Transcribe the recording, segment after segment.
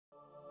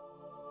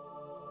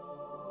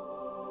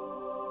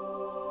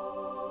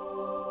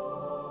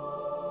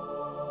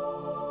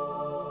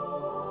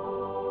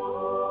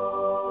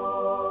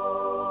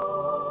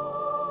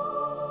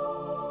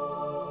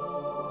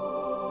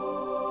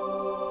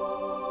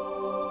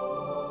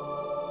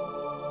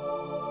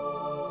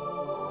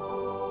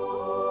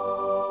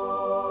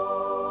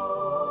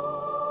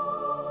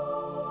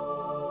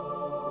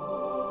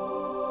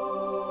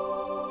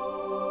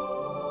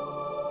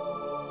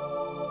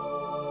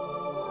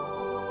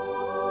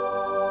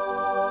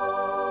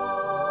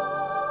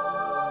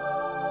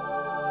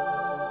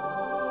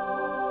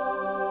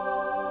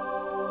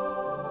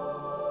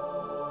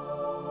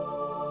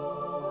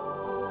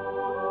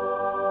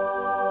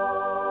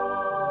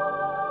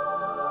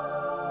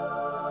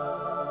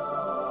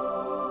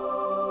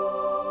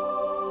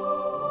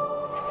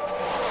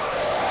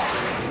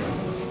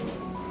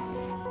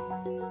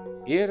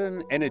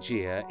IREN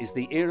Energia is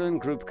the IREN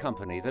Group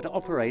company that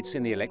operates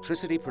in the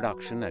electricity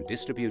production and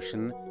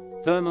distribution,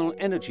 thermal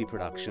energy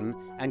production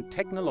and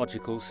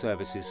technological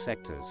services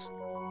sectors.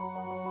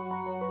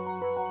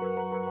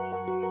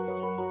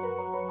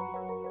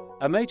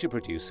 A major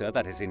producer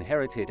that has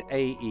inherited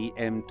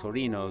AEM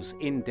Torino's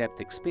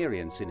in-depth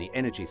experience in the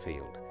energy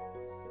field.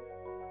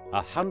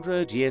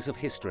 100 years of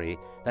history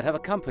that have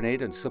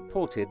accompanied and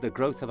supported the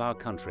growth of our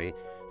country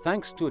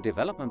thanks to a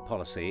development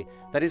policy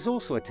that is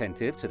also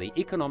attentive to the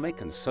economic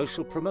and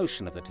social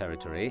promotion of the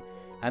territory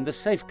and the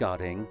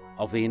safeguarding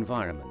of the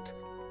environment.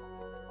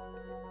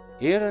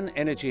 IREN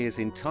Energia's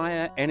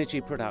entire energy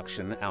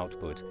production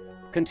output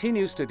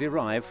continues to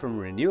derive from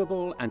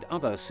renewable and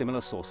other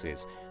similar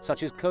sources,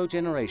 such as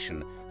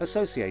cogeneration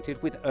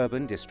associated with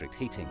urban district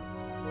heating.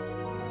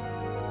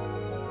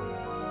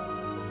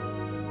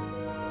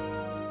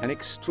 An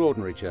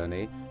extraordinary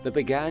journey that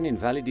began in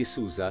Valle di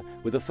Susa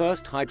with the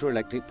first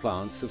hydroelectric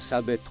plants of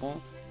Salbetron,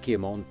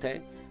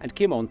 Chiemonte and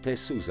Chiemonte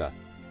Susa,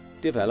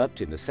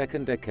 developed in the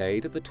second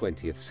decade of the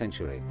 20th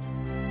century.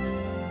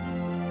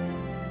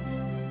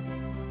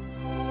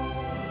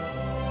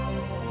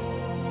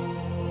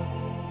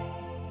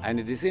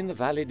 And it is in the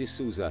Valle di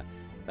Susa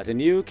that a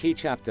new key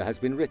chapter has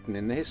been written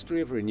in the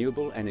history of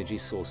renewable energy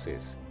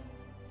sources.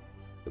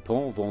 The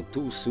Pont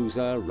Ventoux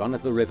Susa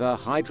run-of-the-river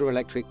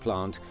hydroelectric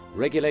plant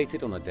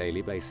regulated on a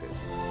daily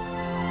basis.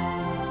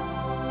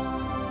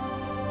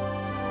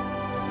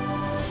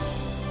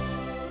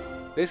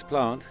 This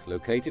plant,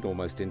 located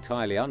almost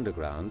entirely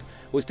underground,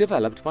 was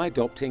developed by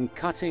adopting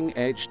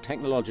cutting-edge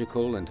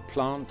technological and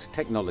plant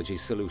technology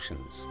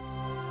solutions.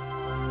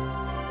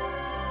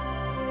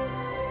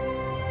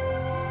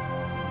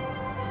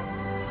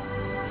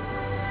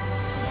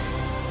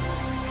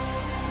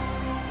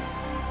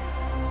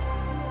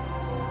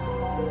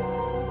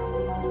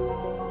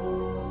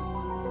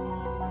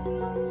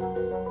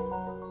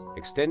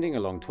 Extending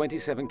along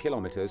 27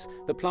 kilometers,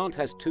 the plant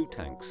has two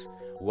tanks,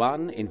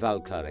 one in Val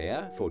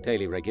Clarea for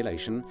daily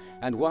regulation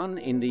and one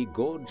in the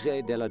Gorge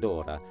della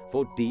Dora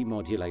for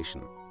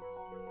demodulation.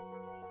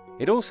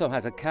 It also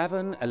has a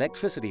cavern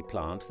electricity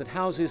plant that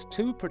houses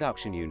two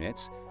production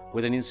units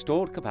with an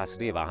installed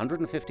capacity of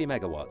 150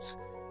 megawatts,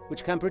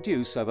 which can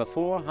produce over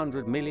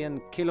 400 million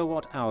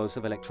kilowatt hours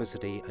of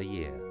electricity a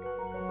year.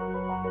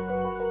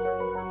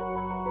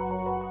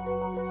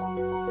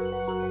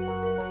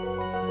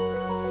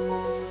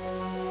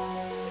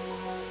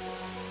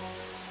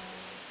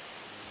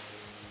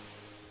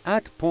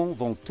 At Pont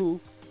Ventoux,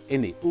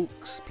 in the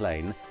Oux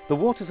plain, the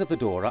waters of the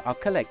Dora are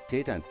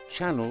collected and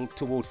channeled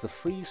towards the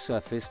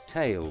free-surface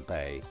Tail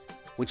Bay,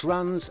 which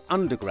runs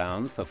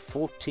underground for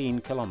 14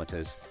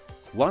 kilometers,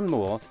 one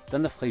more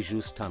than the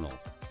Fréjus tunnel.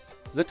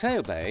 The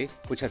Tail Bay,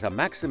 which has a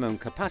maximum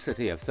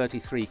capacity of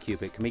 33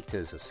 cubic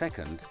meters a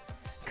second,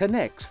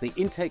 connects the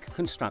intake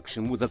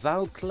construction with the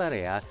Val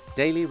Clarea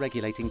daily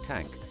regulating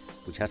tank,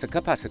 which has a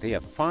capacity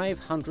of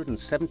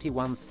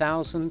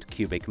 571,000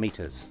 cubic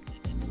meters.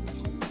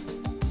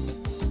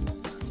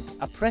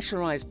 A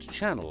pressurized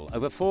channel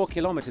over 4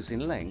 kilometers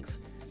in length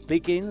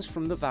begins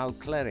from the Val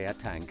Clarea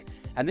tank,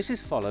 and this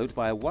is followed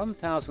by a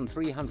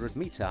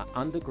 1,300-meter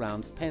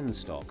underground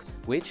penstock,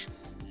 which,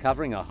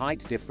 covering a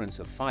height difference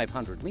of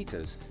 500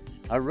 meters,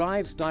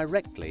 arrives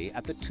directly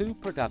at the two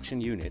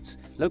production units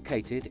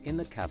located in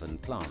the cavern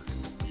plant.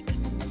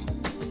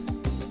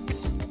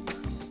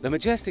 The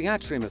majestic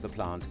atrium of the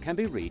plant can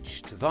be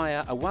reached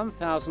via a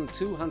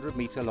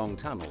 1,200-meter-long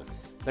tunnel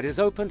that is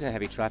open to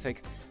heavy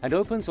traffic and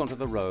opens onto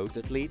the road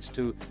that leads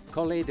to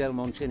Colle del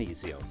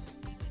Moncenisio.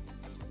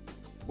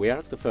 We are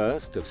at the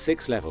first of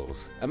 6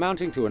 levels,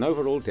 amounting to an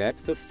overall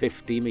depth of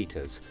 50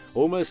 meters,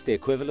 almost the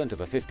equivalent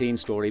of a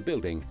 15-story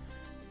building,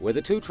 where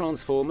the two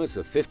transformers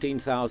of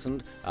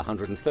 15,000,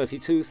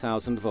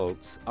 132,000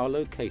 volts are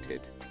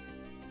located.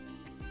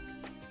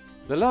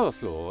 The lower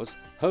floors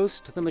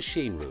host the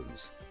machine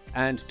rooms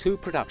and two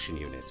production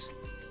units,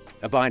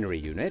 a binary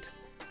unit,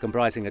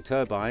 comprising a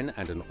turbine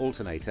and an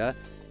alternator,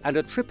 and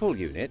a triple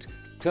unit,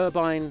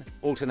 turbine,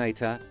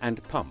 alternator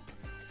and pump,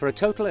 for a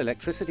total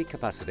electricity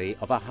capacity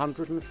of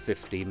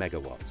 150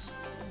 megawatts.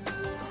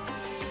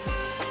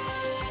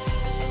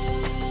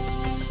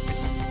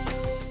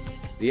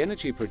 The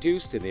energy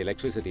produced in the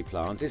electricity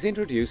plant is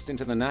introduced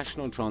into the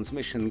national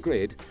transmission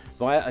grid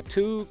via a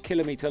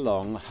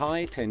 2-kilometer-long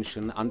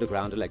high-tension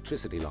underground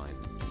electricity line.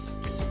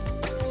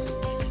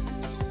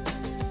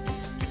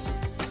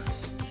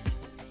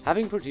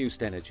 Having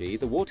produced energy,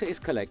 the water is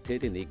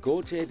collected in the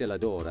Gorge della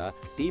Dora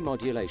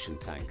demodulation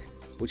tank,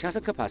 which has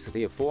a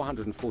capacity of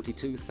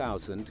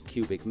 442,000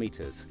 cubic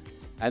meters,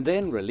 and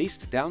then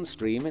released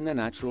downstream in the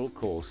natural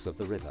course of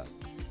the river.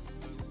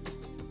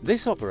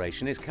 This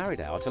operation is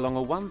carried out along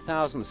a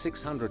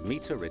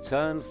 1,600-meter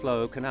return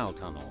flow canal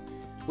tunnel,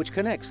 which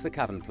connects the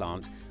cavern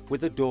plant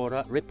with the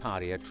Dora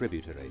Riparia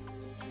tributary.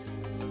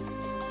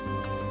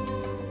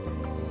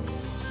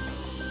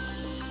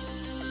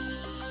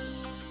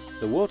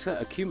 The water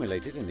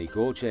accumulated in the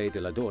Gorge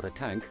della Dora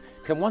tank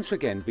can once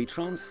again be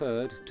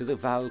transferred to the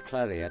Val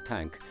Clarea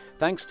tank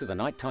thanks to the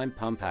nighttime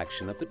pump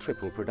action of the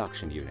triple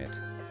production unit.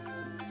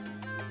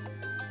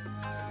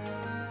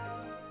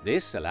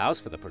 This allows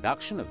for the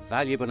production of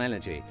valuable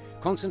energy,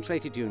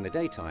 concentrated during the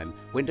daytime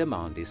when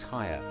demand is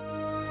higher.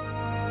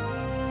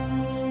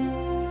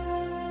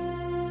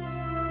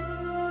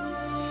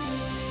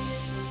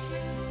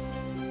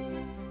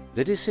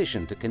 The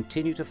decision to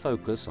continue to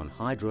focus on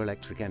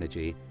hydroelectric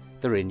energy,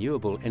 the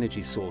renewable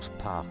energy source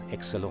par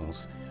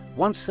excellence,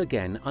 once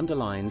again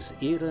underlines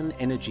IREN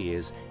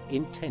Energia's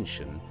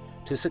intention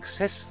to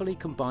successfully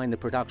combine the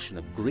production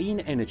of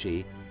green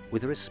energy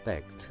with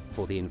respect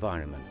for the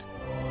environment.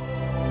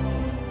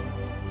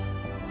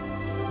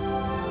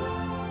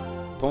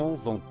 Pont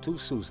Ventoux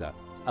Susa,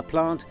 a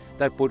plant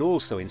that would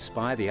also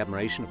inspire the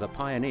admiration of the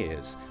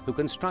pioneers who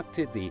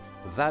constructed the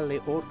Valle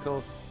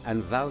Orco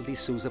and Val di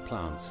Susa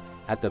plants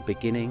at the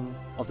beginning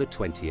of the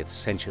 20th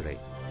century.